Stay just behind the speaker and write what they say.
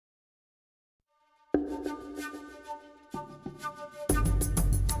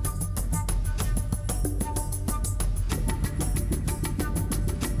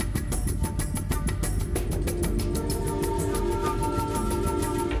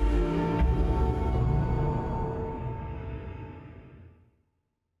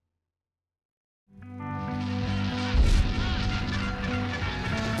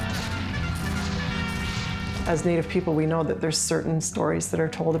As Native people, we know that there's certain stories that are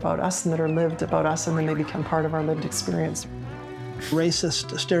told about us and that are lived about us, and then they become part of our lived experience.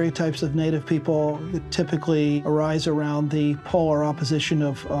 Racist stereotypes of Native people typically arise around the polar opposition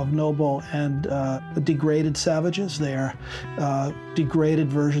of noble and degraded savages. They are degraded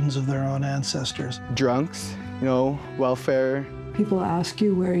versions of their own ancestors. Drunks, welfare. People ask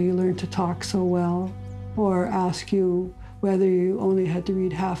you where you learned to talk so well, or ask you whether you only had to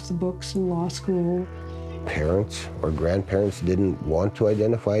read half the books in law school. Parents or grandparents didn't want to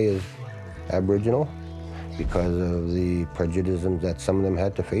identify as Aboriginal because of the prejudices that some of them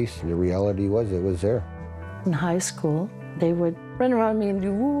had to face. And the reality was, it was there. In high school, they would run around me and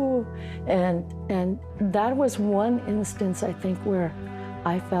do woo, and that was one instance, I think, where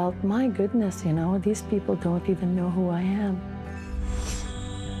I felt, my goodness, these people don't even know who I am.